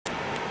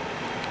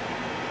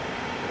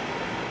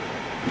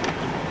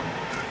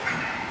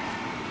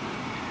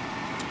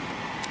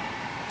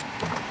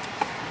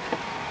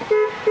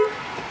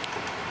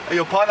Hey,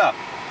 yo, partner.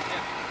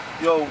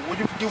 Yeah. Yo, would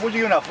you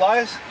giving out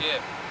flyers?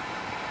 Yeah.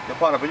 Yo,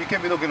 partner, but you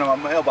can't be looking at my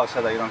mailbox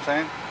like that, you know what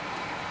I'm saying?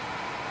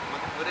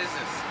 What is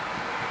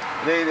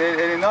this?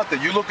 It ain't nothing.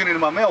 You looking into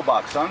my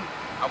mailbox, son.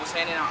 I was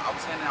handing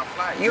out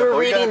flyers. You were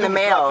reading the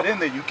mail. Drop it in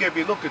there. You can't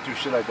be looking through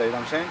shit like that, you know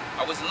what I'm saying?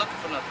 I wasn't looking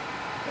for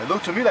nothing. It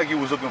looked to me like you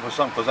was looking for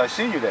something, because I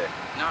seen you there.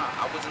 Nah,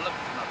 I wasn't looking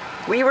for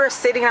nothing. We were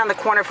sitting on the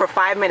corner for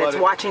 5 minutes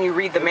watching you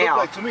read the mail. It looked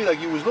like to me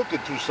like you was looking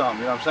through something,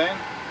 you know what I'm saying?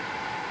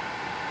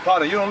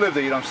 Partner, you don't live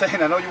there, you know what I'm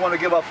saying? I know you want to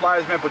give out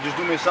flyers, man, but just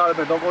do me a solid,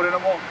 man. Don't go there no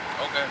more.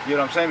 Okay. You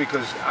know what I'm saying?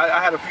 Because I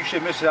had a few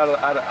shit missing out of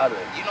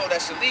it. You know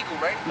that's illegal,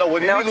 right? No,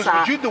 what illegal is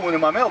what you're doing in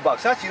my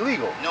mailbox. That's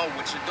illegal. No,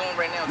 what you're doing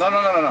right now is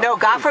No. No,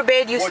 God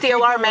forbid you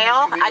steal our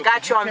mail. I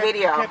got you on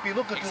video. You can't be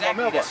looking through my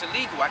mailbox. That's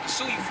illegal. I can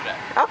sue you for that.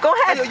 Oh, go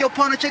ahead. Hey, yo,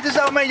 partner, check this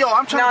out, man. Yo,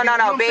 I'm trying to be,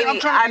 No, baby.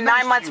 I'm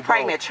 9 months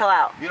pregnant. Chill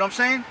out. You know what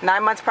I'm saying?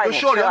 9 months pregnant.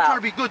 Yo, shorty, Chill I'm out. trying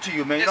to be good to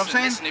you, man. You know what I'm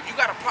saying? Listen, if you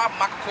got a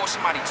problem, I can call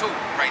somebody too,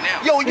 right now.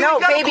 Yo, you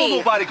ain't gotta baby. call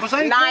nobody, because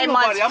I ain't 9 calling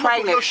nobody. months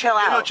pregnant. Chill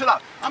out. Chill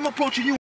out. I'm approaching you.